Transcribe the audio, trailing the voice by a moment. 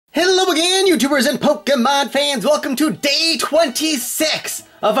YouTubers and Pokemon fans, welcome to day 26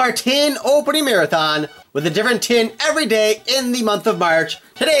 of our tin opening marathon with a different tin every day in the month of March.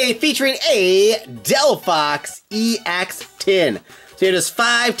 Today featuring a Delphox EX Tin. So you have just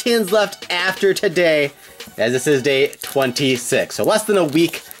 5 tins left after today, as this is day 26. So less than a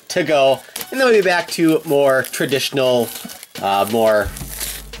week to go, and then we'll be back to more traditional,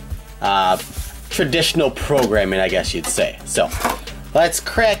 traditional programming, I guess you'd say. So let's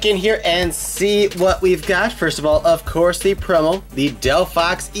crack in here and see what we've got. First of all, of course, the promo, the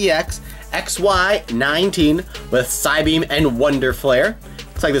Delphox EX XY Tin with Psybeam and Wonder Flare.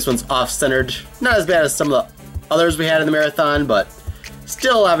 Looks like this one's off-centered. Not as bad as some of the others we had in the marathon, but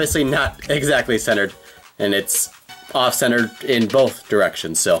still obviously not exactly centered. And it's off-centered in both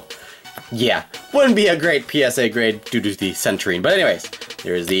directions, so yeah, wouldn't be a great PSA grade due to the centering. But anyways,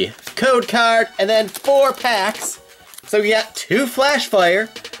 there's the code card, and then 4 packs. So we got 2 Flashfire,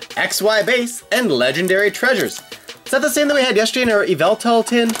 XY base, and legendary treasures. Is that the same that we had yesterday in our Eveltal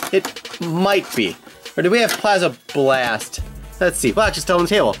tin? It might be. Or did we have Plaza Blast? Let's see, well, just on the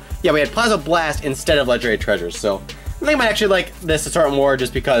table. Yeah, we had Plaza Blast instead of legendary treasures, so I think I might actually like this assortment more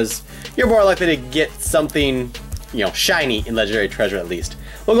just because you're more likely to get something, you know, shiny in legendary treasure at least.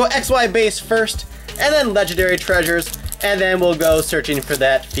 We'll go XY base first, and then legendary treasures, and then we'll go searching for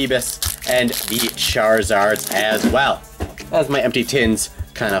that Phoebus and the Charizards as well. As my empty tins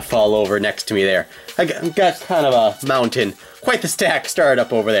kind of fall over next to me there. I got kind of a mountain, quite the stack started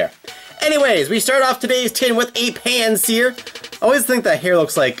up over there. Anyways, we start off today's tin with a Panseer. I always think that hair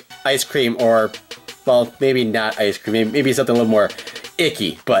looks like ice cream, or, well, maybe not ice cream, maybe something a little more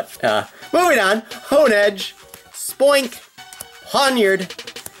icky, but moving on. Honedge, Spoink, Pawniard,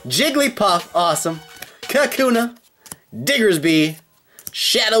 Jigglypuff, awesome, Kakuna, Diggersby,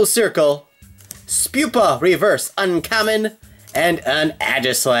 Shadow Circle, Spupa Reverse Uncommon, and an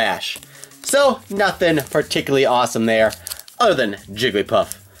Aegislash. So nothing particularly awesome there, other than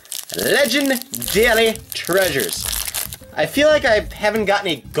Jigglypuff. Legendary treasures. I feel like I haven't gotten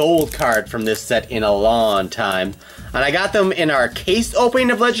a gold card from this set in a long time, and I got them in our case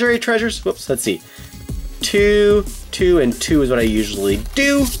opening of legendary treasures. Whoops, let's see. 2, 2, and 2 is what I usually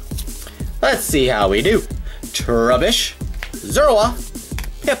do. Let's see how we do. Trubbish, Zorua,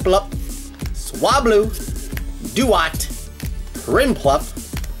 Piplup, Swablu, Duat, Prinplup,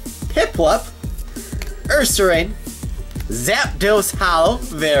 Piplup, Ursaring, Zapdos Hollow,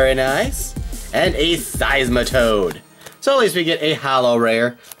 very nice, and a Seismitoad. So at least we get a Hollow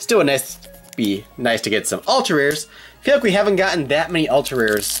Rare. Still would be nice to get some Ultra Rares. I feel like we haven't gotten that many Ultra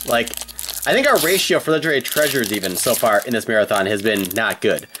Rares. Like, I think our ratio for legendary treasures even so far in this marathon has been not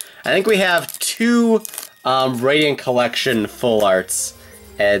good. I think we have 2 Radiant Collection full arts,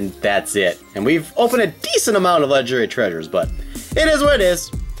 and that's it. And we've opened a decent amount of legendary treasures, but it is what it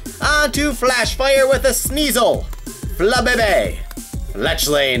is. On to Flashfire with a Sneasel, Flabebe,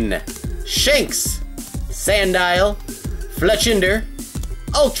 Fletchling, Shanks, Sandile, Fletchinder,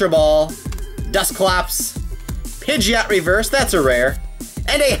 Ultra Ball, Dusclops, Pidgeot Reverse, that's a rare,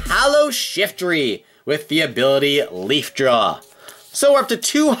 and a Hollow Shiftry with the ability Leaf Draw. So we're up to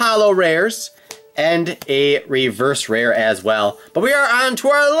 2 Hollow Rares and a reverse rare as well. But we are on to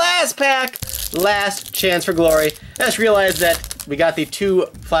our last pack, last chance for glory. I just realized that we got the 2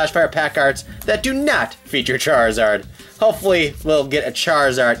 Flashfire pack arts that do not feature Charizard. Hopefully we'll get a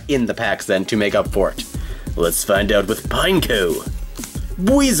Charizard in the packs then to make up for it. Let's find out with Pineco,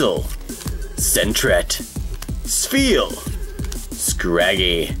 Buizel, Sentret, Spheal,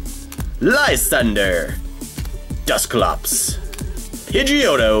 Scraggy, Lysander, Dusclops,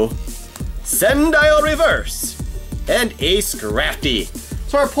 Pidgeotto, Sandile Reverse, and a Scrafty.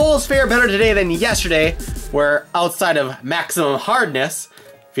 So our pulls fare better today than yesterday, where outside of maximum hardness,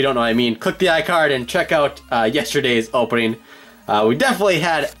 if you don't know what I mean, click the iCard and check out yesterday's opening. We definitely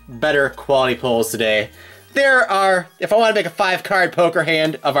had better quality pulls today. There are, if I want to make a 5-card poker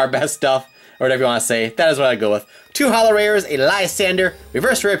hand of our best stuff, or whatever you want to say, that is what I'd go with. 2 Hollow Rares, a Lysander,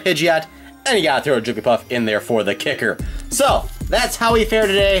 reverse rare Pidgeot, and you gotta throw a Jigglypuff in there for the kicker. So, that's how we fare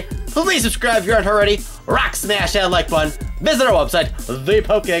today. Please subscribe if you aren't already. Rock smash that like button. Visit our website,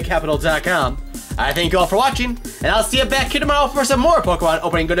 thepokecapital.com. I thank you all for watching, and I'll see you back here tomorrow for some more Pokemon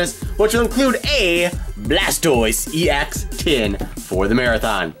opening goodness, which will include a Blastoise EX Tin for the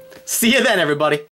marathon. See you then, everybody.